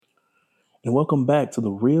and welcome back to the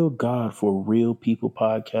Real God for Real People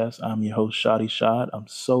podcast. I'm your host, Shadi Shad. I'm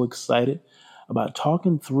so excited about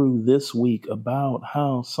talking through this week about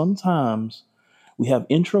how sometimes we have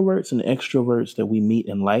introverts and extroverts that we meet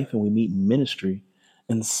in life and we meet in ministry.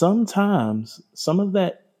 And sometimes some of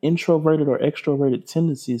that introverted or extroverted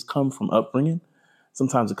tendencies come from upbringing.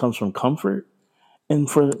 Sometimes it comes from comfort. And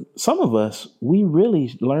for some of us, we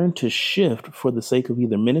really learn to shift for the sake of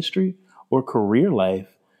either ministry or career life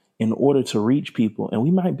in order to reach people. And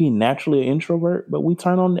we might be naturally an introvert, but we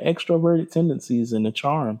turn on the extroverted tendencies and the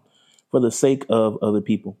charm for the sake of other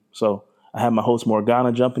people. So I have my host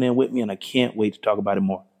Morgana jumping in with me, and I can't wait to talk about it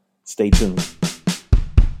more. Stay tuned.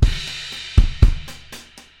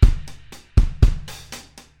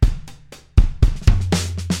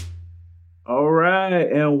 All right,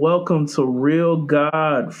 and welcome to Real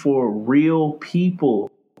God for Real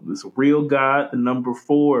People. It's Real God, the number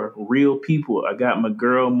 4, Real People. I got my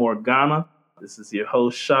girl Morgana. This is your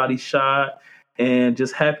host Shadi Shad, and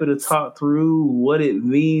just happy to talk through what it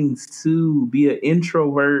means to be an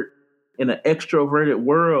introvert in an extroverted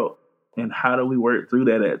world, and how do we work through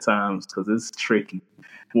that at times, because it's tricky.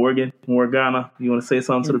 Morgana, you want to say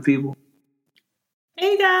something to the people?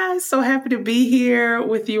 Hey guys, so happy to be here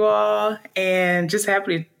with you all and just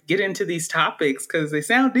happy to get into these topics because they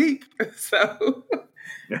sound deep. So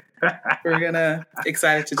we're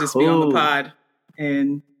excited to just be on the pod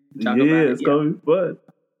and talk about it. It's gonna be fun.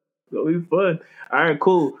 It's gonna be fun. All right,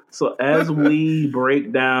 cool. So as we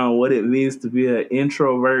break down what it means to be an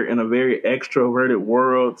introvert in a very extroverted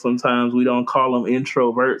world, sometimes we don't call them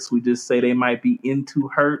introverts. We just say they might be into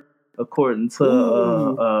hurt. According to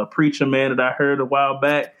a preacher man that I heard a while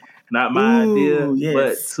back. Not my idea, yes.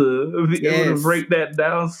 but to be able to break that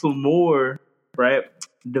down some more, right?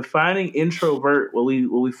 Defining introvert, what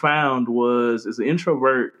we found was an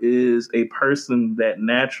introvert is a person that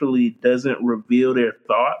naturally doesn't reveal their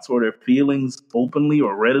thoughts or their feelings openly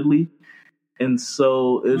or readily. And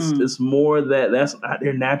so it's more that's not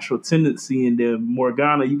their natural tendency. And then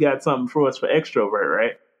Morgana, you got something for us for extrovert,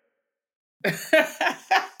 right?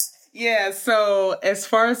 Yeah, so as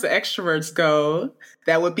far as the extroverts go,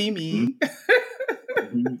 that would be me.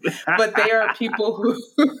 But they are people who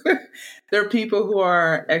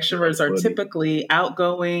are extroverts are typically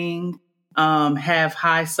outgoing, have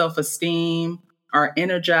high self-esteem, are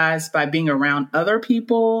energized by being around other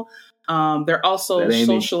people. They're also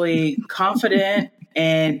socially confident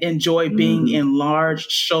and enjoy being in large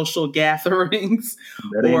social gatherings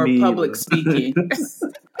or public speaking.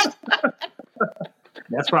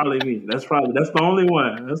 That's probably me. That's the only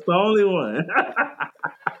one. That's the only one.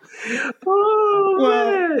 Man.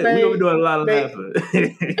 We're going to be doing a lot of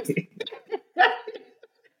laughing.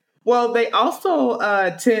 Well, they also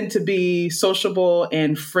tend to be sociable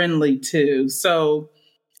and friendly too. So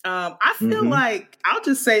I feel like, I'll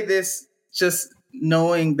just say this, just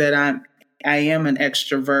knowing that I am an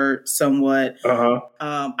extrovert somewhat.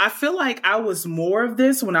 I feel like I was more of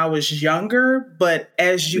this when I was younger, but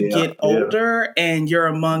as you get older and you're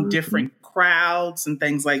among different crowds and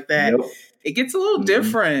things like that, it gets a little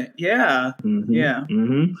different. Yeah. Yeah.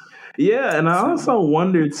 Yeah. And I also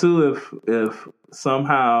wonder too, if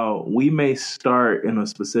somehow we may start in a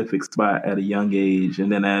specific spot at a young age.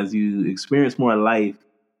 And then as you experience more life,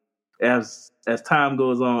 as time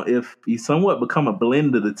goes on, if you somewhat become a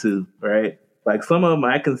blend of the two, right? Like some of them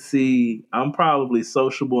I can see I'm probably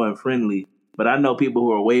sociable and friendly, but I know people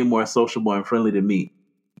who are way more sociable and friendly than me,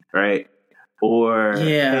 right? Or,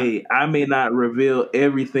 hey, I may not reveal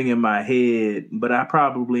everything in my head, but I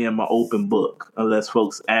probably am an open book unless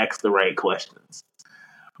folks ask the right questions.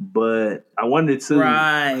 But I wonder too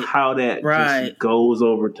how that just goes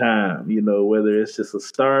over time, whether it's just a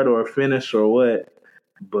start or a finish or what.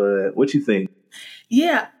 But what you think?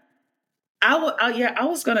 Yeah, I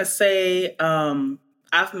was gonna say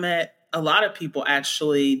I've met a lot of people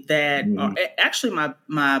actually that are actually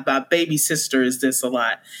my baby sister is this a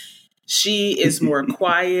lot. She is more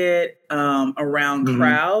quiet around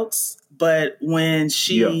crowds, but when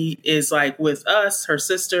she is like with us, her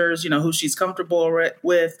sisters, who she's comfortable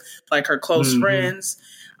with, like her close friends.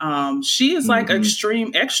 She is like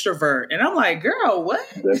extreme extrovert, and I'm like, girl, what?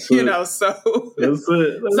 So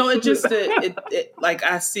it just like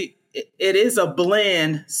I see it is a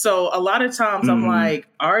blend. So a lot of times I'm like,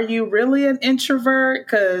 are you really an introvert?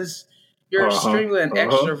 Because you're extremely an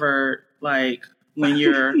extrovert, like when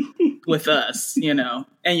you're with us,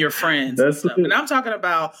 and your friends and stuff. And I'm talking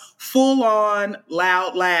about full on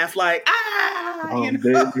loud laugh, like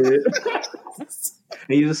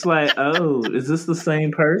And you're just like, oh, is this the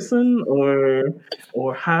same person or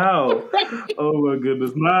how? Oh my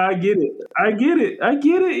goodness. No, I get it. I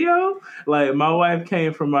get it, yo. Like my wife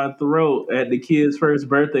came from my throat at the kid's first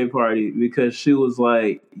birthday party because she was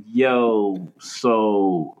like, yo,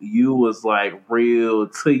 so you was like real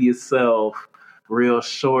to yourself, real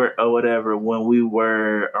short or whatever when we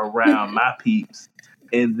were around my peeps.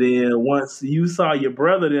 And then once you saw your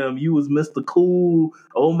brother, them, you was Mr. Cool.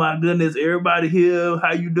 Oh my goodness, everybody here,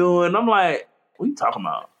 how you doing? I'm like, what are you talking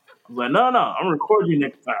about? I was like, no, I'm gonna record you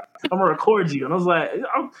next time. I'm gonna record you. And I was like,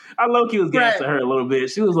 I low-key was gassing her a little bit.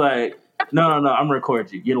 She was like, no, I'm gonna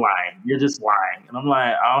record you. You're lying. You're just lying. And I'm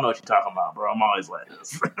like, I don't know what you're talking about, bro. I'm always like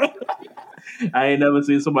this. I ain't never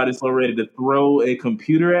seen somebody so ready to throw a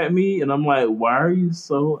computer at me. And I'm like, why are you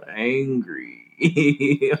so angry?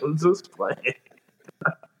 I'm just playing.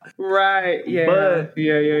 Right. Yeah. But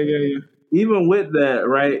Yeah. even with that,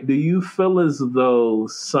 right, do you feel as though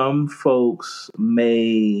some folks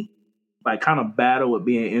may like kind of battle with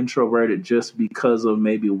being introverted just because of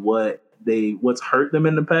maybe what's hurt them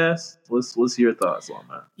in the past? What's your thoughts on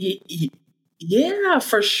that? Yeah,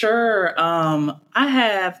 for sure. I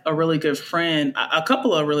have a really good friend, a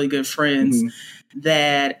couple of really good friends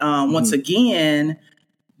that, once again,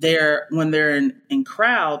 when they're in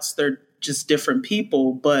crowds, they're just different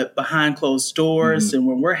people, but behind closed doors and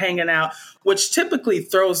when we're hanging out, which typically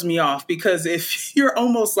throws me off because if you're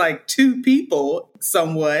almost like two people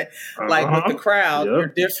somewhat, like with the crowd, you're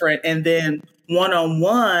different. And then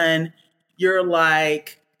one-on-one, you're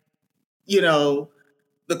like, the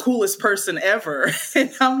coolest person ever.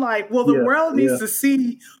 And I'm like, well, the world needs to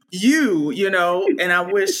see you, and I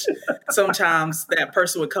wish sometimes that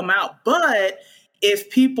person would come out. But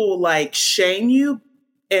if people like shame you,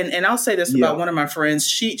 and I'll say this about one of my friends,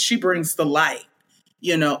 she brings the light,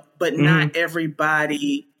 but not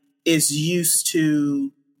everybody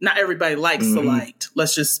not everybody likes the light.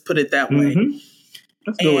 Let's just put it that way.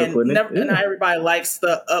 That's a good way of putting it. Not everybody likes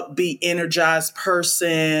the upbeat, energized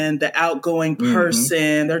person, the outgoing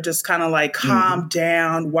person. They're just kind of like, calm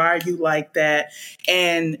down. Why are you like that?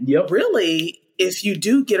 And really, if you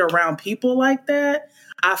do get around people like that,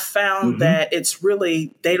 I found that it's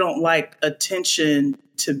really, they don't like attention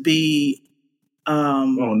to be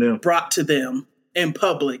brought to them in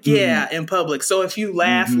public. Yeah, in public. So if you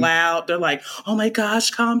laugh loud, they're like, oh my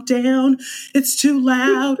gosh, calm down. It's too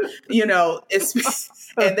loud.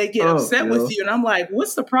 And they get upset with you. And I'm like,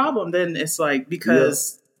 what's the problem? Then it's like,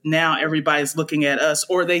 because now everybody's looking at us,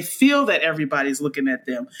 or they feel that everybody's looking at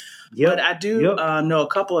them. But I do know a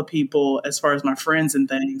couple of people, as far as my friends and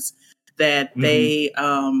things, that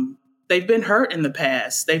they've been hurt in the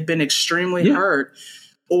past. They've been extremely hurt,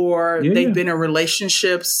 or they've been in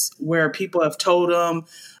relationships where people have told them,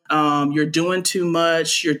 you're doing too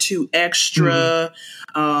much, you're too extra,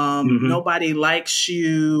 nobody likes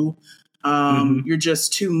you, you're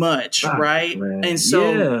just too much, right? Man. And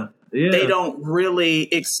so they don't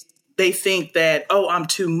really, they think that, oh, I'm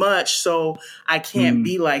too much, so I can't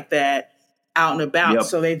be like that out and about.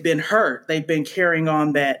 So they've been hurt. They've been carrying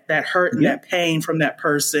on that hurt and that pain from that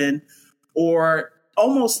person, or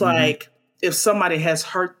almost like if somebody has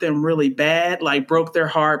hurt them really bad, like broke their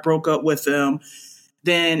heart, broke up with them,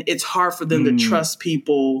 then it's hard for them to trust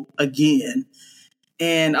people again.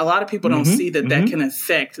 And a lot of people don't see that can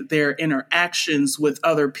affect their interactions with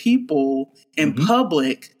other people in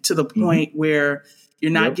public, to the point where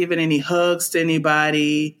you're not giving any hugs to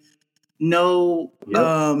anybody, no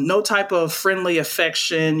type of friendly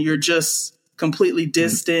affection. You're just completely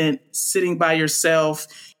distant, sitting by yourself.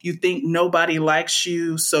 You think nobody likes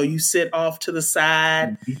you, so you sit off to the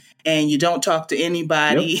side and you don't talk to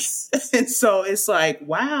anybody. And so it's like,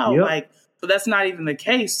 wow, but that's not even the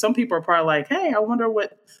case. Some people are probably like, hey, I wonder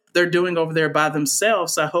what they're doing over there by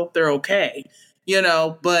themselves. I hope they're okay.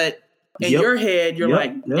 But in your head, you're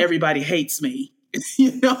like, everybody hates me.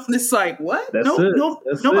 It's like, what?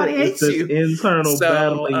 Nobody hates you. Internal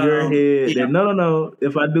battle in your head. That, no.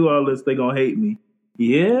 If I do all this, they're going to hate me.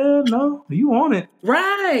 Yeah, no, you want it.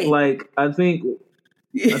 Right. Like, I think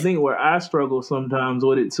where I struggle sometimes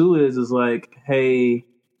with it too is like, hey,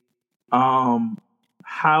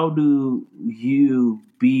 how do you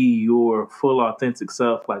be your full authentic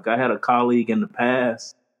self? Like, I had a colleague in the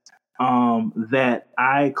past that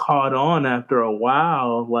I caught on after a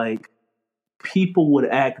while, like, people would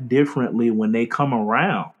act differently when they come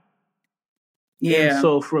around. Yeah. And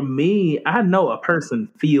so for me, I know a person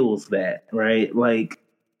feels that, right? Like,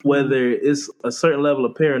 whether it's a certain level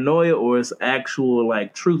of paranoia or it's actual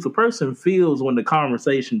like truth, a person feels when the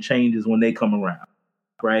conversation changes when they come around,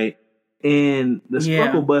 right? And the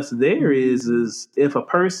struggle bus there is if a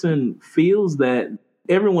person feels that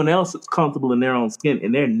everyone else is comfortable in their own skin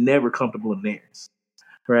and they're never comfortable in theirs,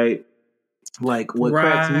 right? Like what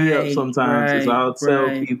cracks me up sometimes is I'll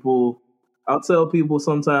tell people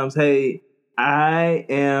sometimes, hey, I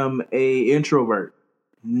am a introvert.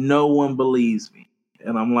 No one believes me.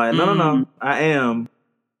 And I'm like, no, I am.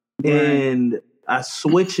 Right. And I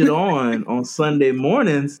switch it on Sunday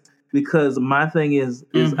mornings because my thing is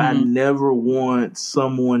I never want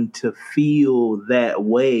someone to feel that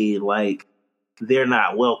way, like they're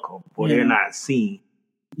not welcome or they're not seen.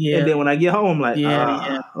 Yeah. And then when I get home, I'm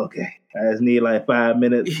like, okay, I just need like 5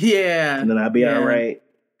 minutes. Yeah. And then I'll be all right.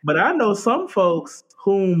 But I know some folks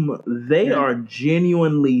whom they are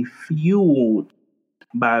genuinely fueled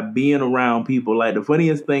by being around people. Like the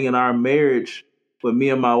funniest thing in our marriage with me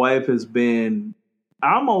and my wife has been,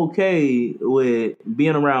 I'm okay with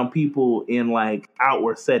being around people in like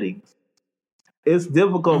outward settings. It's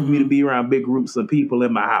difficult for me to be around big groups of people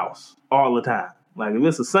in my house all the time. Like if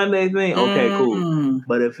it's a Sunday thing, okay, cool.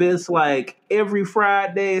 But if it's like every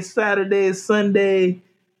Friday, Saturday, Sunday,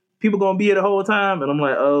 people gonna be here the whole time, and I'm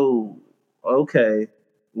like, oh, okay.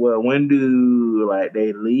 Well, when do like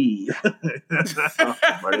they leave?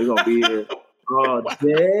 Are they gonna be here all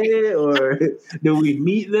day, or do we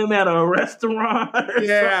meet them at a restaurant?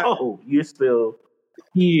 Yeah. Oh, you're still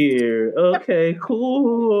here. Okay,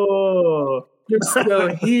 cool. You're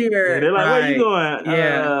still here. And they're like, where you going?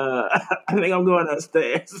 Yeah. I think I'm going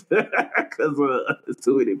upstairs because there's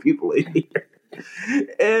too many people in here.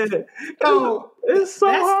 And it's so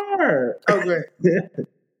hard. Okay.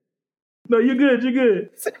 No, you're good. You're good.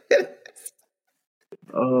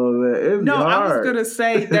 Oh, man. No, hard. I was going to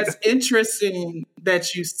say that's interesting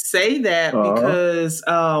that you say that because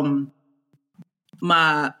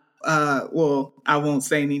my, well, I won't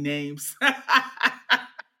say any names.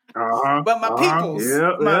 But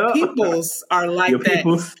my peoples are like your that.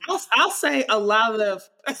 Peoples. I'll say a lot of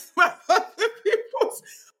my peoples,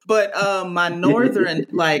 but my northern,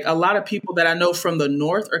 like a lot of people that I know from the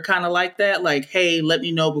north are kind of like that. Like, hey, let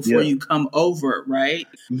me know before you come over, right?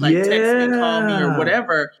 Like text me, call me, or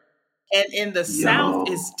whatever. And in the South,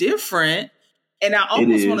 it's different. And I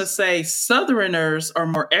almost want to say Southerners are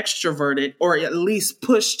more extroverted, or at least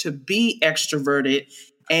pushed to be extroverted.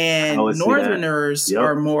 And Northerners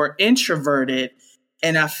are more introverted.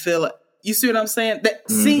 And I feel, you see what I'm saying?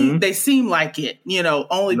 They seem like it,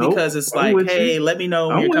 only because it's like, hey, let me know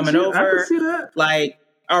when you're coming over. I can see that. Like,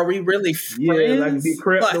 are we really friends? Yeah, like be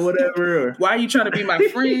prepped or whatever. Or... Why are you trying to be my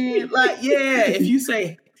friend? Like, yeah, if you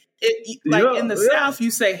say, in the South,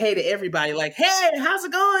 you say hey to everybody. Like, hey, how's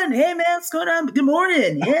it going? Hey, man, what's going on? Good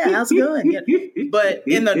morning. Yeah, how's it going? Yeah. But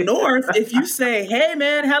in the North, if you say, hey,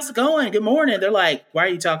 man, how's it going? Good morning. They're like, why are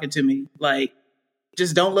you talking to me? Like,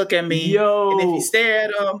 just don't look at me. Yo. And if you stare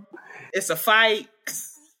at them, it's a fight.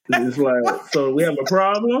 It's like, so we have a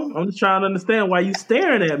problem? I'm just trying to understand why you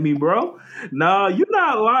staring at me, bro. No, you're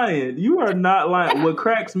not lying. You are not lying. What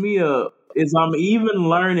cracks me up is I'm even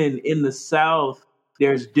learning in the South,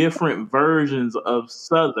 there's different versions of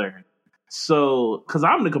Southern. So, because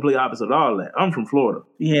I'm the complete opposite of all that. I'm from Florida.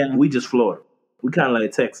 Yeah. We just Florida. We kind of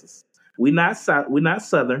like Texas. We're not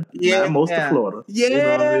Southern. Yeah. Not most of Florida. Yeah. You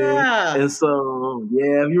know what I mean? And so,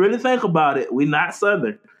 yeah, if you really think about it, we're not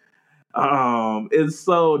Southern. And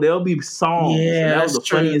so there'll be songs. Yeah, and that was the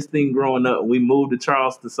funniest thing growing up. We moved to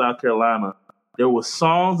Charleston, South Carolina. There were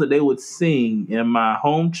songs that they would sing in my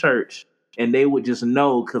home church, and they would just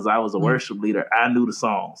know because I was a worship leader. I knew the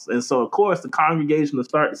songs. And so, of course, the congregation would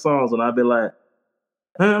start the songs, and I'd be like,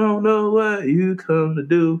 I don't know what you come to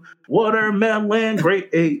do. Watermelon,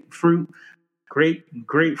 grapefruit.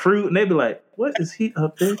 And they'd be like, what is he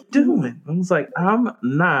up there doing? I was like, I'm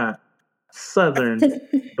not Southern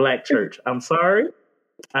Black church. I'm sorry.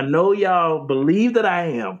 I know y'all believe that I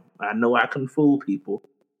am. I know I can fool people,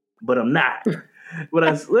 but I'm not. But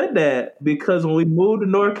I said that because when we moved to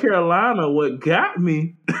North Carolina, what got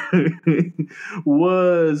me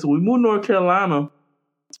was we moved to North Carolina,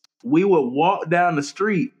 we would walk down the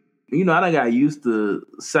street. I done got used to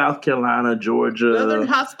South Carolina, Georgia. Southern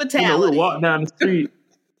hospitality. We would walk down the street.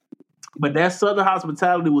 But that Southern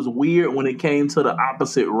hospitality was weird when it came to the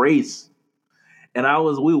opposite race. And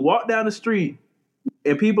we walk down the street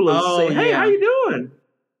and people would say, hey, how you doing?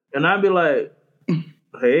 And I'd be like,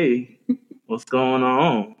 hey, what's going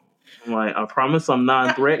on? I'm like, I promise I'm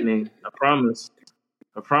non-threatening. I promise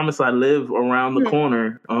I live around the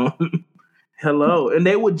corner. Hello. And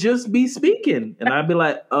they would just be speaking. And I'd be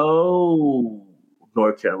like, oh,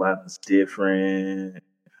 North Carolina's different.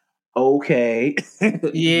 Okay.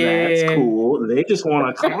 Yeah. That's cool. They just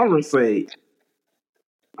want to conversate.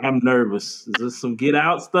 I'm nervous. Is this some get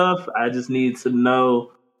out stuff? I just need to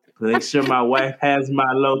know Make sure my wife has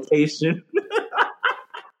my location.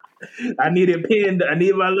 I need it pinned. I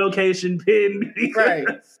need my location pinned because Right.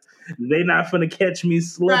 they not finna catch me Right.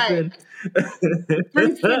 slipping.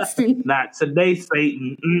 360. Not today,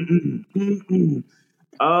 Satan.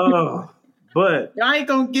 Oh, but Y'all ain't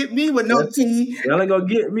gonna get me with no tea. y'all ain't gonna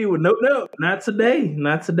get me with no. Not today.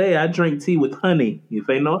 Not today. I drink tea with honey. If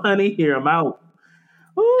ain't no honey, here I'm out.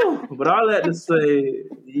 Ooh, but all that to say,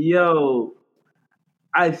 yo,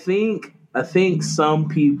 I think some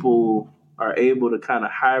people are able to kind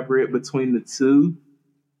of hybrid between the two,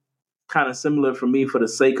 kind of similar for me for the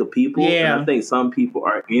sake of people. And I Yeah. think some people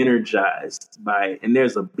are energized by it. And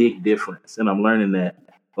there's a big difference. And I'm learning that.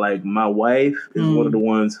 Like my wife is one of the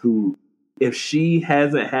ones who, if she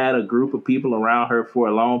hasn't had a group of people around her for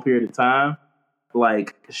a long period of time,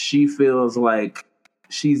 like she feels like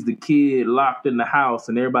she's the kid locked in the house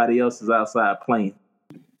and everybody else is outside playing.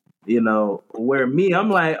 Where me,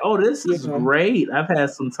 I'm like, oh, this is Yeah. great. I've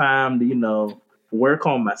had some time to, work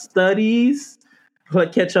on my studies,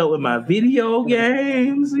 catch up with my video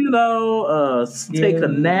games, take a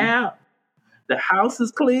nap. The house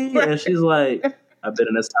is clean. And she's like, I've been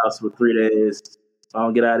in this house for 3 days. If I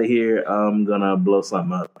don't get out of here, I'm going to blow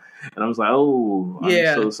something up. And I was like, oh,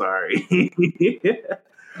 I'm so sorry.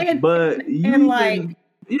 But yeah.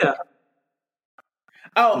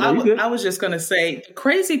 Oh, No, I was just gonna say, the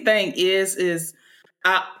crazy thing is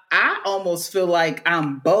I almost feel like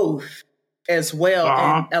I'm both as well.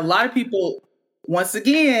 And a lot of people, once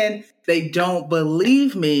again, they don't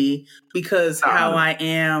believe me because how I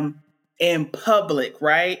am in public,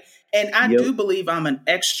 right? And I do believe I'm an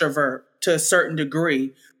extrovert to a certain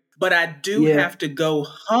degree, but I do have to go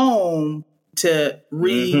home to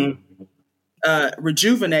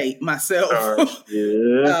rejuvenate myself.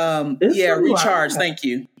 Recharge. Thank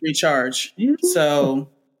you. Recharge. Yeah. So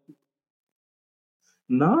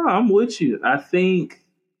no, I'm with you. I think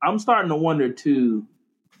I'm starting to wonder too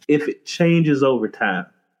if it changes over time.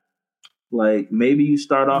 Like maybe you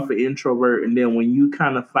start off an introvert and then when you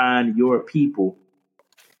kind of find your people,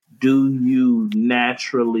 do you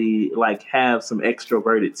naturally like have some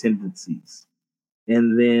extroverted tendencies?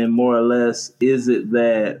 And then more or less, is it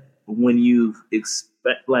that when you've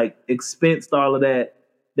expensed all of that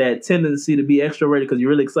tendency to be extroverted because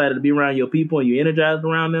you're really excited to be around your people and you're energized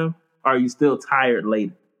around them, or are you still tired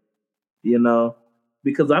later?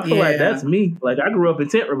 Because I feel like that's me. Like I grew up in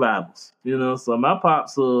tent revivals, so my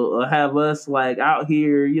pops will have us like out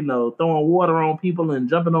here, throwing water on people and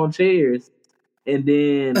jumping on chairs. And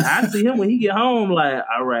then I see him when he get home, like,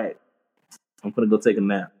 all right, I'm gonna go take a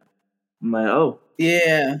nap. I'm like, oh,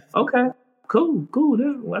 yeah, okay, cool.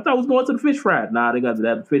 I thought I was going to the fish fry. Nah, they got to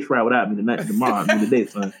have the fish fry without me tomorrow, today,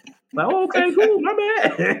 son. Like, oh, okay, cool, my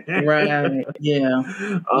bad. right, yeah.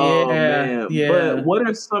 Oh man, but what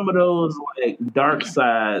are some of those like dark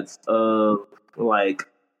sides of like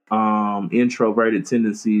introverted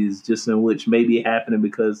tendencies, just in which maybe happening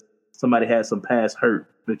because somebody had some past hurt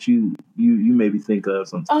that you maybe think of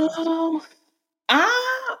sometimes?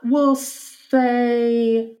 I will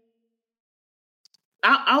say,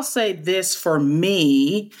 I'll say this for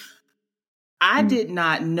me. I did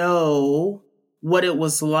not know what it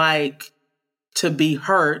was like to be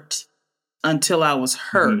hurt until I was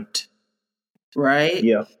hurt. Right?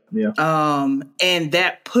 Yeah. And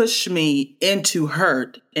that pushed me into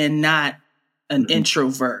hurt and not an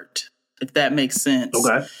introvert, if that makes sense.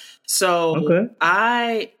 Okay. So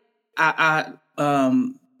I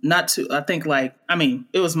not to, I think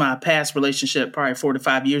it was my past relationship probably 4 to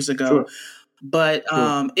 5 years ago, but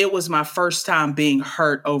it was my first time being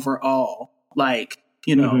hurt overall. Like,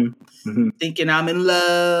 thinking I'm in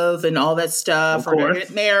love and all that stuff, or to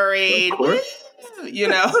get married,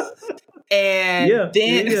 and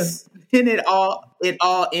then it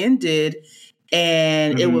all ended.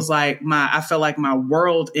 And it was like I felt like my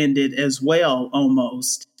world ended as well,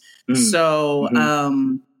 almost. So,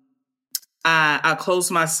 I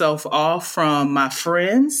closed myself off from my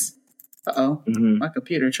friends. My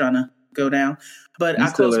computer trying to go down. But I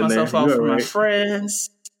closed myself off from my friends.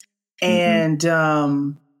 And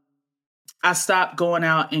I stopped going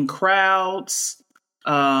out in crowds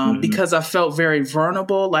because I felt very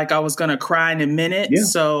vulnerable, like I was going to cry in a minute. Yeah.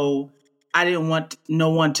 So I didn't want no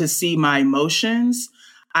one to see my emotions.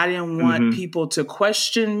 I didn't want people to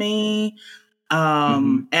question me,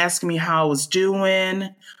 ask me how I was doing.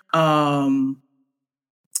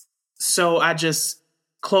 So I just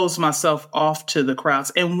closed myself off to the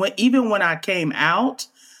crowds. And even when I came out,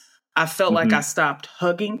 I felt like I stopped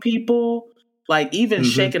hugging people, like even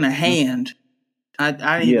shaking a hand. I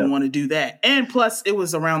didn't even want to do that. And plus, it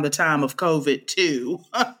was around the time of COVID too.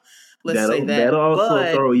 Let's say That'll that. also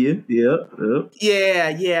But throw you. Yeah.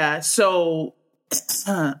 yeah. So,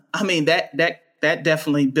 I mean, that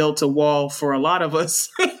definitely built a wall for a lot of us,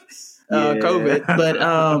 Yeah.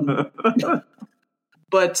 COVID.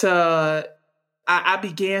 But I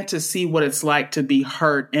began to see what it's like to be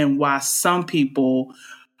hurt and why some people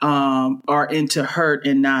are into hurt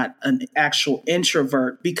and not an actual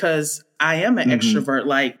introvert, because I am an hmm extrovert.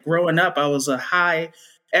 Like growing up, I was a high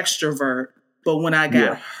extrovert. But when I got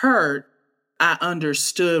Yeah. hurt, I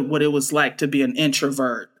understood what it was like to be an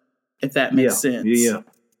introvert, if that makes Yeah. sense. Yeah.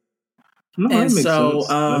 No, that And makes so sense.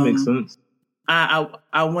 That makes sense.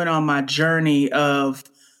 I went on my journey of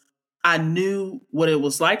I knew what it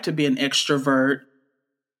was like to be an extrovert.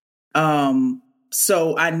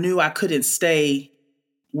 So I knew I couldn't stay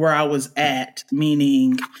where I was at,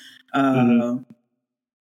 meaning hmm uh,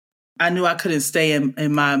 I knew I couldn't stay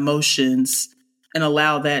in my emotions and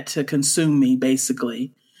allow that to consume me,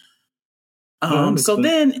 basically. No, that makes So sense.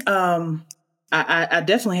 then I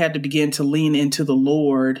definitely had to begin to lean into the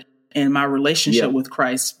Lord, and my relationship Yeah. with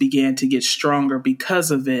Christ began to get stronger because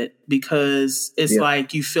of it, because it's Yeah.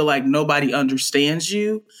 like you feel like nobody understands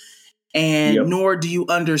you, and Yep. nor do you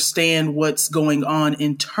understand what's going on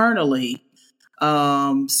internally.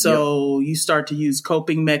 Yep. So you start to use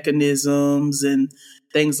coping mechanisms and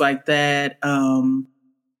things like that.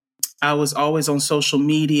 I was always on social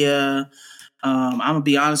media. I'm gonna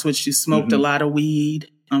be honest with you, smoked a hmm lot of weed,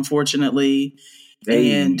 unfortunately,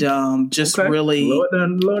 and Hey. just Okay. really Lord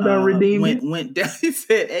done redeemed you. went down. He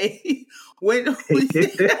said, "Hey, went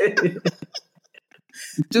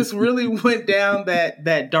just really went down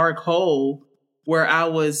that dark hole where I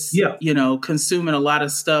was, Yeah. consuming a lot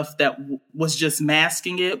of stuff that was just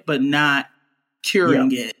masking it, but not Yeah.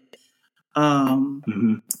 curing it. Um,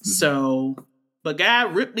 hmm so, but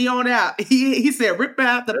God ripped me on out. He said, "Rip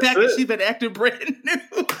out the That's package. it. She been acting brand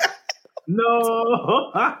new."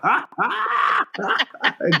 No.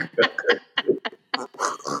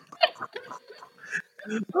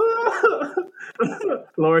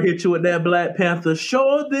 Lord hit you with that Black Panther.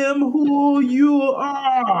 Show them who you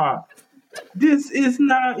are. This is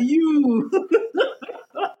not you.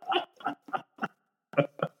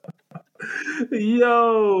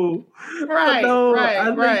 Yo. Right, No,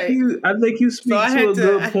 right, right. I think you So speak to a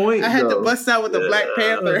good I point had to though. bust out with the Black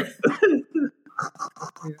Panther.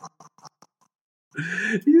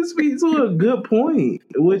 You speak to a good point,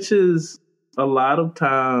 which is a lot of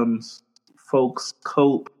times folks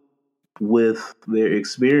cope with their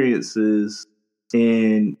experiences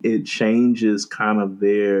and it changes kind of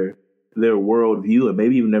their worldview and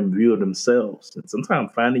maybe even their view of themselves. And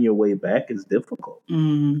sometimes finding your way back is difficult,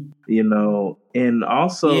 Mm, And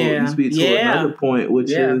also you yeah, speak to another yeah, point,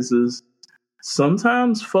 which yeah. is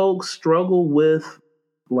sometimes folks struggle with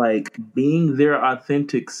like being their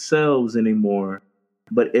authentic selves anymore,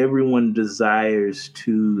 but everyone desires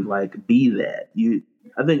to like be that.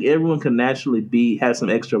 I think everyone can naturally have some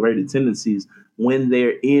extroverted tendencies when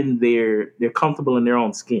they're comfortable in their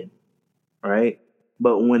own skin, right?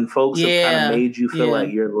 But when folks have kind of Yeah, made you feel yeah.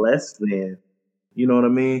 like you're less than, you know what I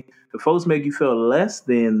mean? If folks make you feel less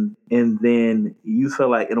than, and then you feel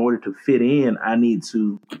like in order to fit in, I need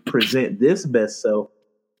to present this best self,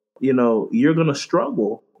 you're going to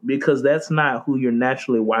struggle because that's not who you're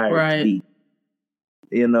naturally wired to Right. be.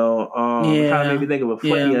 It kind of made me Yeah, think of a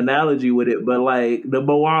funny yeah. analogy with it, but like the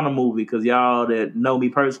Moana movie, because y'all that know me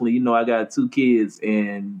personally, I got 2 kids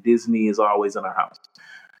and Disney is always in our house.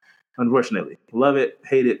 Unfortunately, love it,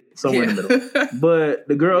 hate it, somewhere in Yeah. the middle. But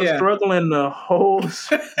the girl's Yeah. struggling the whole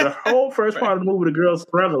first part of the movie. The girl's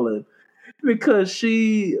struggling because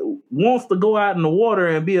she wants to go out in the water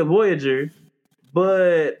and be a voyager,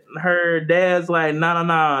 but her dad's like,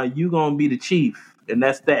 nah, you gonna be the chief, and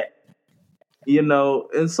that's that.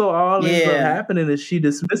 And so all ends up Yeah. happening is she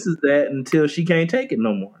dismisses that until she can't take it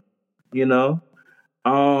no more. You know,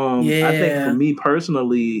 I think for Yeah. me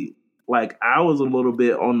personally, like I was a little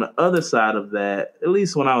bit on the other side of that, at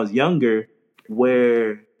least when I was younger,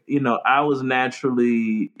 where I was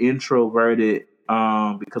naturally introverted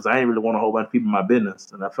because I didn't really want a whole bunch of people in my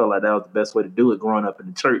business, and I felt like that was the best way to do it growing up in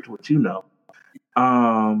the church, which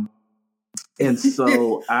um, and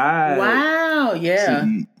so Wow.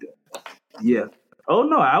 Yeah. yeah. Oh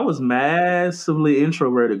no, I was massively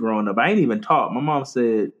introverted growing up. I ain't even talk. My mom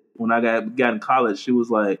said when I got in college, she was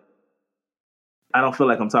like, I don't feel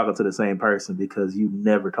like I'm talking to the same person because you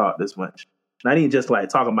never talk this much. And I didn't just like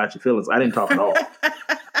talking about your feelings. I didn't talk at all.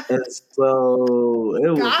 And so it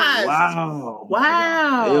was Gosh. wow. My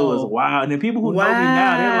God. It was Wow. wow. And then people who know me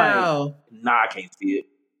now, they're like, Wow. nah, I can't see it.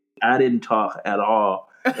 I didn't talk at all.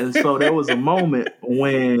 And so there was a moment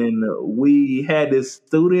when we had this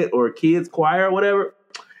student or kids choir or whatever,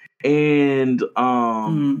 and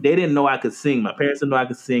they didn't know I could sing. My parents didn't know I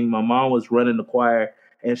could sing. My mom was running the choir,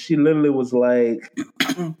 and she literally was like,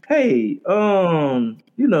 "Hey,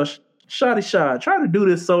 Shotty Shot, try to do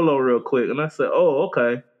this solo real quick." And I said, "Oh,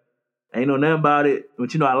 okay." Ain't know nothing about it,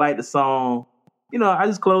 but I like the song. I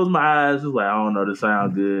just closed my eyes, just like, I don't know, this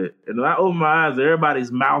sound good. And when I opened my eyes,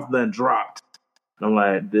 everybody's mouth done dropped. I'm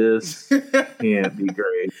like, this can't be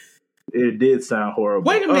great. It did sound horrible.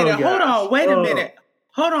 Wait a minute, hold on, wait a minute.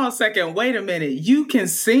 Hold on a second, wait a minute. You can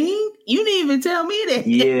sing? You didn't even tell me that.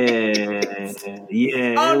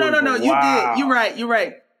 Yeah. Oh, no, you did. You're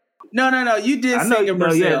right. No, you did sing in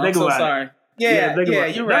Brazil. Yeah, I'm so sorry. Yeah,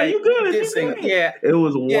 you're right. You good. You did sing it. Yeah. It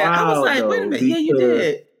was wild. Yeah, I was like, wait a minute. Yeah, you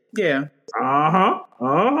did. Yeah.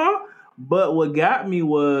 But what got me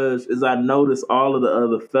is I noticed all of the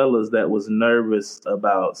other fellas that was nervous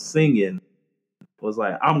about singing was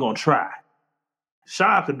like, I'm gonna try.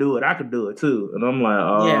 Shaw could do it. I could do it too. And I'm like,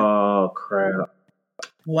 oh crap.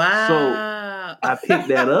 Wow. So I picked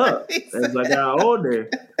that up as I got older.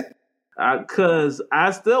 Because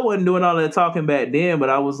I still wasn't doing all that talking back then,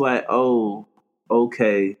 but I was like, oh,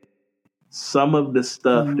 okay. Some of the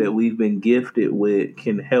stuff that we've been gifted with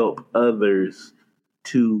can help others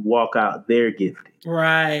to walk out their gifting.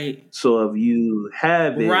 Right. So if you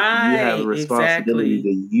have it, you have a responsibility to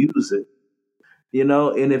use it.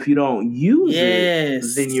 And if you don't use it,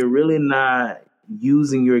 then you're really not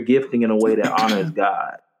using your gifting in a way that honors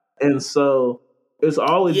God. And so it's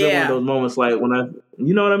always been one of those moments like when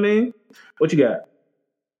you know what I mean? What you got?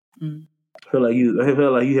 I feel like you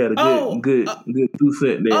had a good 2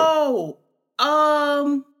 cents there.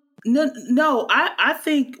 No, I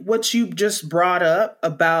think what you just brought up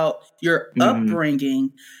about your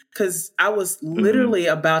upbringing, because I was literally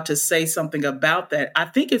about to say something about that. I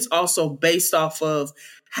think it's also based off of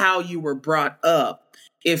how you were brought up.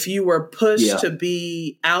 If you were pushed to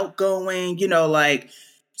be outgoing, like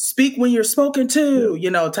speak when you're spoken to,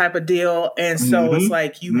 type of deal. And so it's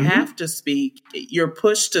like you have to speak. You're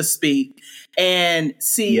pushed to speak. And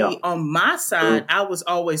see, on my side, I was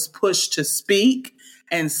always pushed to speak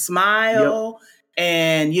and smile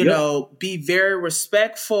and, be very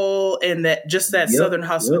respectful and that Southern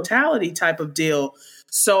hospitality type of deal.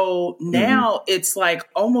 So now it's like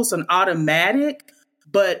almost an automatic.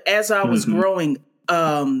 But as I was growing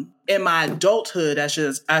in my adulthood, I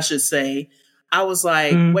should say, I was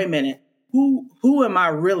like, wait a minute, who am I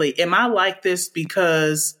really? Am I like this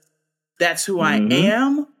because that's who I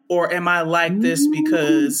am? Or am I like this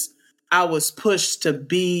because I was pushed to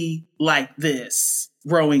be like this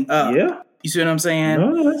growing up? Yeah. You see what I'm saying?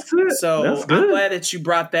 No, that's it. So I'm glad that you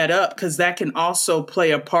brought that up because that can also play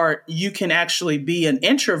a part. You can actually be an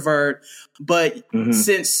introvert, but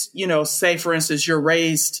since, say, for instance, you're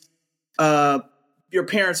raised your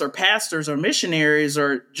parents are pastors or missionaries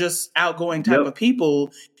or just outgoing type of people,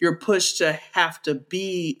 you're pushed to have to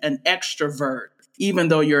be an extrovert, even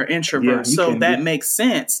though you're an introvert. So that makes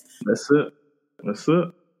sense. That's it.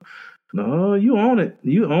 No, you own it.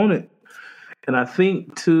 And I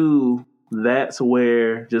think, too, that's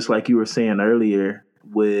where, just like you were saying earlier,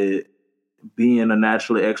 with being a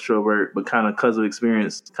naturally extrovert, but kind of because of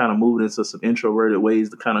experience, kind of moving into some introverted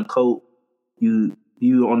ways to kind of cope, you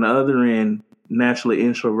on the other end, naturally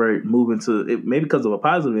introvert, moving to it, maybe because of a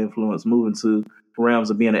positive influence, moving to realms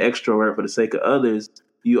of being an extrovert for the sake of others.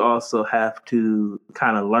 You also have to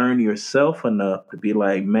kind of learn yourself enough to be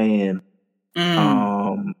like, man,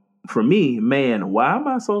 for me, man, why am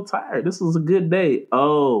I so tired? This was a good day.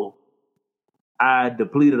 Oh, I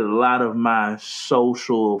depleted a lot of my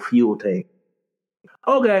social fuel tank.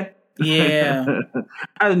 Okay. Yeah.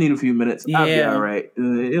 I just need a few minutes. I'll be all right.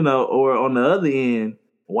 Or on the other end,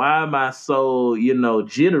 why am I so,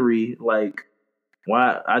 jittery? Like,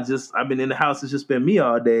 why I've been in the house, it's just been me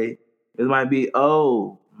all day. It might be,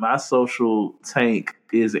 my social tank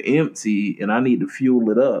is empty and I need to fuel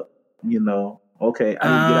it up, Okay, I need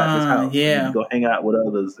to get out this house. I need to go hang out with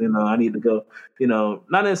others. I need to go,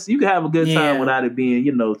 not necessarily, you can have a good time without it being,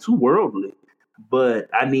 too worldly. But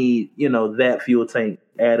I need, that fuel tank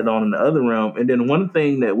added on in the other realm. And then one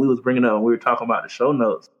thing that we was bringing up when we were talking about the show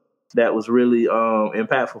notes that was really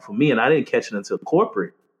impactful for me, and I didn't catch it until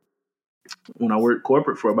corporate. When I worked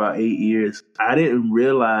corporate for about 8 years, I didn't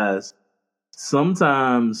realize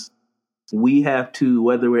sometimes we have to,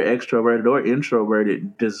 whether we're extroverted or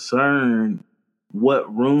introverted, discern what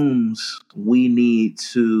rooms we need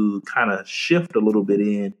to kind of shift a little bit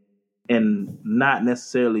in and not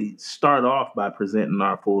necessarily start off by presenting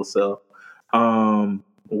our full self.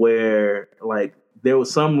 Where like there was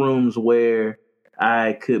some rooms where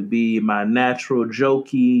I could be my natural,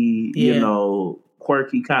 jokey,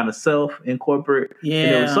 quirky kind of self in corporate. And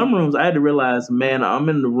there were Yeah. some rooms I had to realize, man, I'm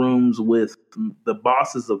in the rooms with the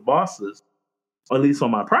bosses of bosses, or at least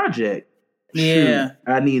on my project. Shoot, Yeah.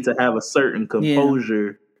 I need to have a certain Yeah.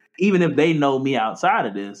 composure, even if they know me outside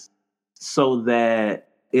of this, so that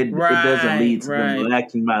it doesn't lead to them Right.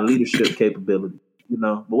 lacking my leadership capability.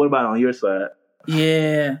 But what about on your side?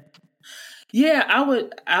 Yeah. Yeah, I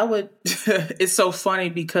would it's so funny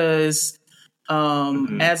because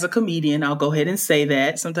as a comedian, I'll go ahead and say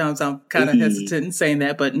that. Sometimes I'm kind of hesitant in saying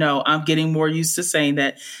that, but no, I'm getting more used to saying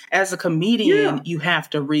that. As a comedian, you have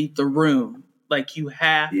to read the room. Like you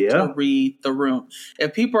have to read the room.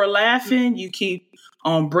 If people are laughing, you keep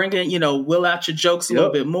on bringing, will out your jokes a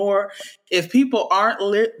little bit more. If people aren't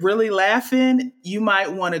really laughing, you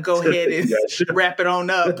might want to go ahead and wrap it on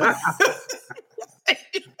up.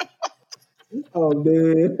 Oh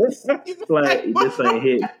man, like this ain't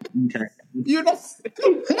hit. Okay.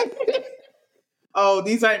 Oh,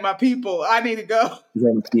 these ain't my people. I need to go.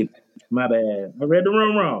 My bad. I read the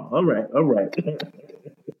room wrong. All right.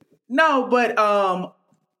 No, but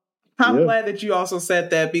I'm glad that you also said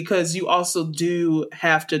that, because you also do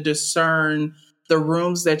have to discern the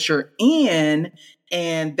rooms that you're in,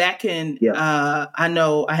 and that can I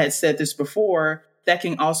know I had said this before, that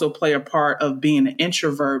can also play a part of being an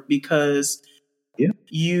introvert, because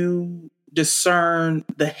you discern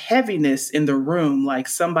the heaviness in the room, like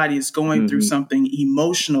somebody is going through something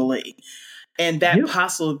emotionally, and that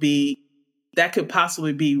could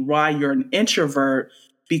possibly be why you're an introvert,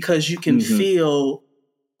 because you can feel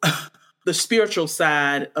the spiritual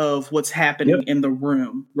side of what's happening in the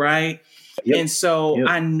room, right? And so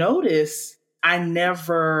I noticed I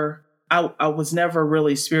was never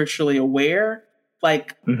really spiritually aware.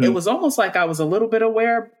 Like it was almost like I was a little bit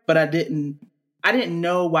aware, but I didn't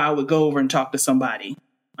know why I would go over and talk to somebody.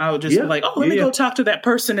 I would just be like, oh, let me go talk to that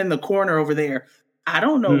person in the corner over there. I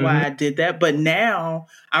don't know why I did that, but now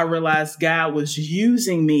I realize God was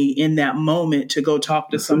using me in that moment to go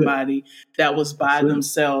talk to somebody that was by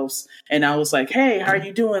themselves. And I was like, hey, how are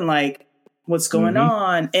you doing? Like, what's going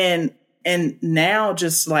on? And now,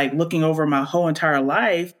 just like looking over my whole entire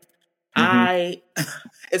life,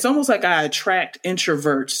 it's almost like I attract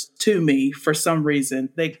introverts to me for some reason.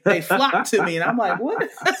 They flock to me, and I'm like, what?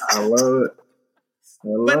 I love it.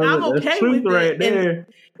 But I'm okay. That's truth with right there.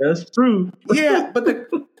 That's true. Yeah, but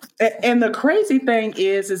the crazy thing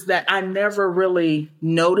is that I never really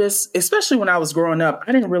noticed, especially when I was growing up,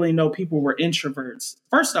 I didn't really know people were introverts.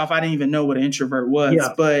 First off, I didn't even know what an introvert was,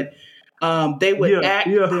 but they would act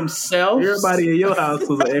themselves. Everybody in your house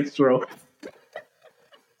was an extro.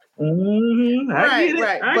 I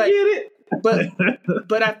get it.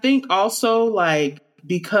 But I think also, like,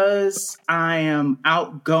 because I am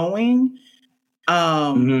outgoing,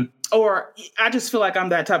 or I just feel like I'm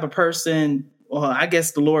that type of person. Well, I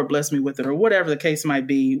guess the Lord blessed me with it, or whatever the case might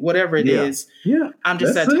be, whatever it is. Yeah, I'm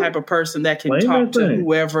just that type of person that can talk to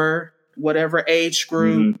whoever, whatever age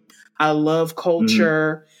group. I love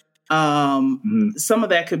culture. Some of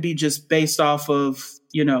that could be just based off of,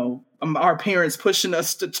 our parents pushing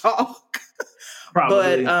us to talk.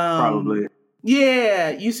 Probably. Yeah,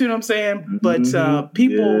 you see what I'm saying? But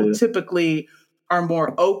people typically are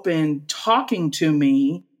more open talking to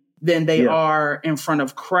me than they are in front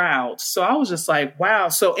of crowds. So I was just like, wow.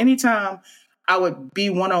 So anytime I would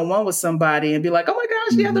be one-on-one with somebody and be like, oh my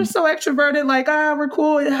gosh, yeah, they're so extroverted. Like, we're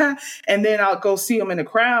cool. And then I'll go see them in the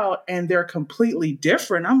crowd and they're completely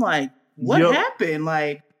different. I'm like, what happened?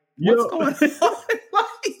 Like, what's going on?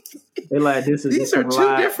 They're like, these are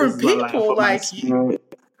two different people. Like,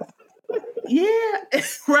 yeah,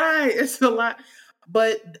 right. It's a lot.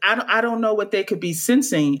 But I don't know what they could be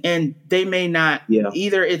sensing, and they may not.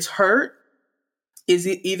 Either it's hurt,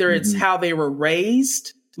 it's how they were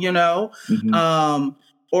raised, or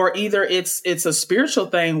either it's a spiritual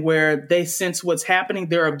thing where they sense what's happening.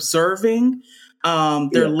 They're observing,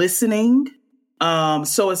 they're listening.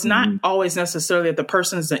 So it's not always necessarily that the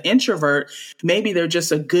person is an introvert. Maybe they're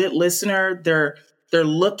just a good listener. They're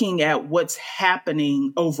looking at what's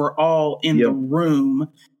happening overall in the room,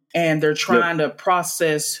 and they're trying to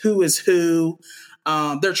process who is who.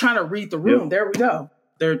 They're trying to read the room. There we go.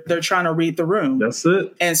 They're trying to read the room. That's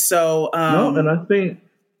it. And so, and I think,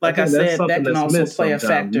 I said, that can also play a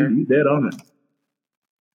factor. You dead on it.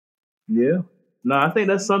 Yeah. No, I think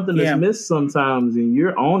that's something that's missed sometimes, and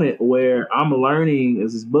you're on it. Where I'm learning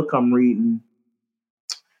is this book I'm reading,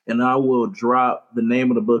 and I will drop the name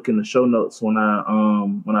of the book in the show notes when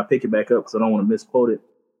I pick it back up, because I don't want to misquote it.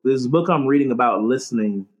 This book I'm reading about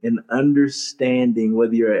listening and understanding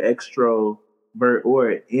whether you're an extrovert or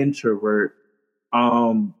an introvert.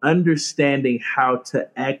 understanding how to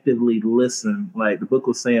actively listen. Like the book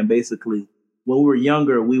was saying, basically, when we were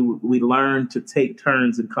younger, we learned to take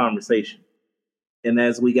turns in conversation. And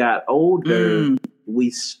as we got older,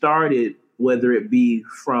 we started, whether it be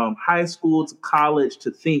from high school to college,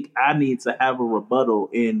 to think I need to have a rebuttal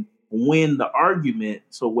and win the argument,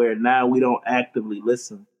 to where now we don't actively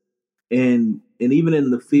listen. And even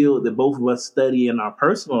in the field that both of us study in our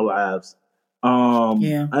personal lives,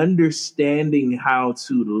 understanding how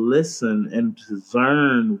to listen and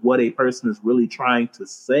discern what a person is really trying to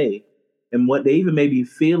say and what they even may be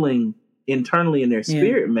feeling internally in their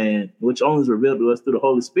spirit, man, which only is revealed to us through the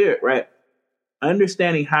Holy Spirit, right?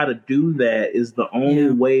 Understanding how to do that is the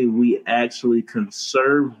only way we actually can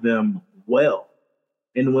serve them well.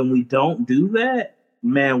 And when we don't do that,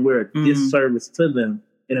 man, we're a disservice to them.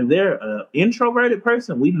 And if they're an introverted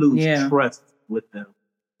person, we lose trust with them.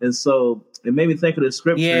 And so it made me think of the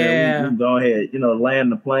scripture. And we can go ahead,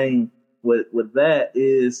 land the plane with that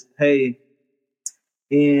is, hey,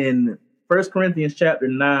 in 1 Corinthians chapter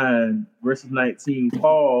 9, verses 19,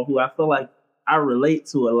 Paul, who I feel like I relate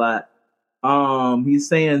to a lot, he's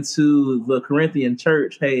saying to the Corinthian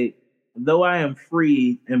church, hey, though I am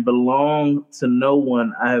free and belong to no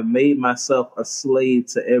one, I have made myself a slave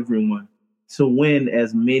to everyone to win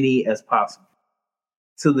as many as possible.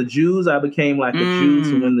 To the Jews, I became like a Jew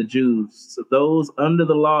to win the Jews. To those under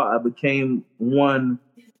the law, I became one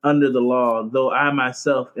under the law, though I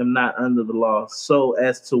myself am not under the law, so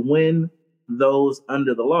as to win those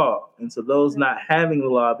under the law. And to those not having the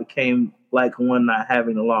law, I became like one not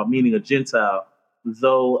having the law, meaning a Gentile,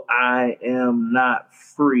 though I am not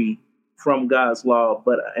free from God's law,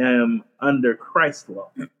 but I am under Christ's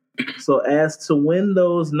law. So as to win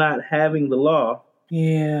those not having the law,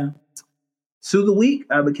 to the weak,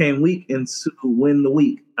 I became weak, and to win the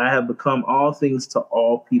weak, I have become all things to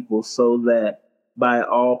all people, so that by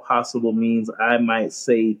all possible means I might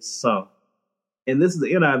save some. And this is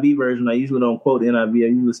the NIV version. I usually don't quote the NIV. I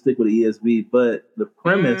usually stick with the ESV. But the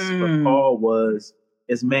premise for Paul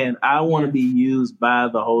is, man, I want to be used by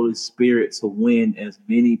the Holy Spirit to win as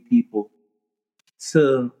many people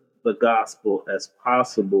to the gospel as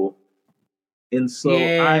possible. And so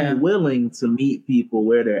I'm willing to meet people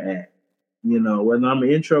where they're at. Whether I'm an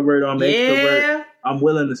introvert or I'm an extrovert, I'm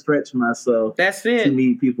willing to stretch myself to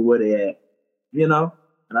meet people where they're at.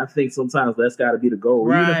 And I think sometimes that's got to be the goal.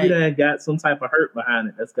 Right. Even if you done got some type of hurt behind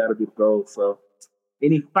it, that's got to be the goal. So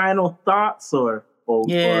any final thoughts or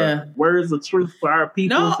words of truth for our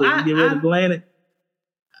people so we get ready to land it?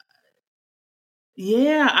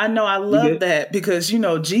 Yeah, I know. I love that because,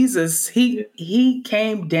 Jesus, he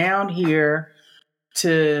came down here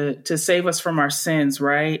to save us from our sins,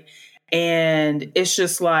 right? And it's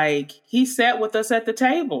just like he sat with us at the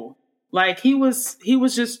table. Like he was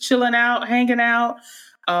just chilling out, hanging out.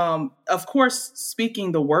 Of course,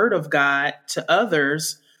 speaking the word of God to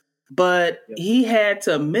others, but he had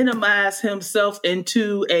to minimize himself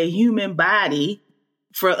into a human body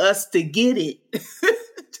for us to get it,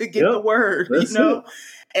 to get the word, And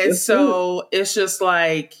it's just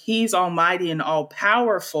like he's almighty and all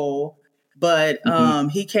powerful, but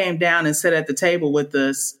he came down and sat at the table with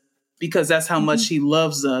us because that's how much he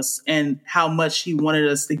loves us and how much he wanted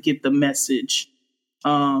us to get the message,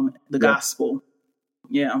 the gospel.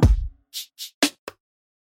 Yeah.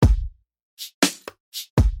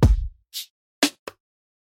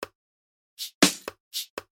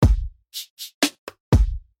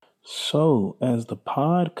 So, as the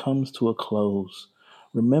pod comes to a close,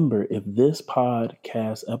 remember, if this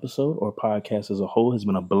podcast episode or podcast as a whole has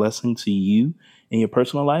been a blessing to you in your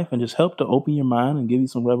personal life and just helped to open your mind and give you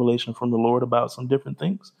some revelation from the Lord about some different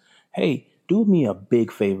things, hey, do me a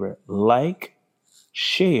big favor. Like,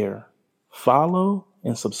 share, follow,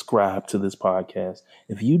 and subscribe to this podcast.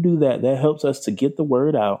 If you do that, that helps us to get the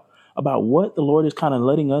word out about what the Lord is kind of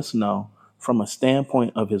letting us know from a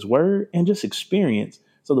standpoint of his word and just experience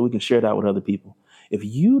so that we can share that with other people. If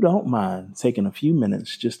you don't mind taking a few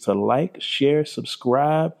minutes just to like, share,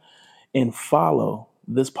 subscribe, and follow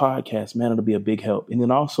this podcast, man, it'll be a big help. And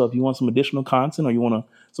then also, if you want some additional content or you want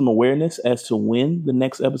some awareness as to when the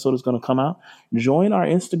next episode is going to come out, join our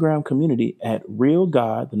Instagram community at Real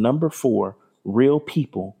God, 4, Real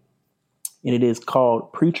People. And it is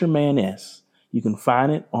called Preacher Man S. You can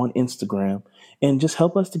find it on Instagram and just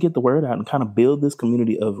help us to get the word out and kind of build this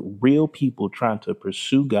community of real people trying to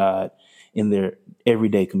pursue God in their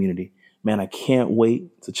everyday community. Man, I can't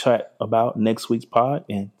wait to chat about next week's pod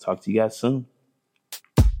and talk to you guys soon.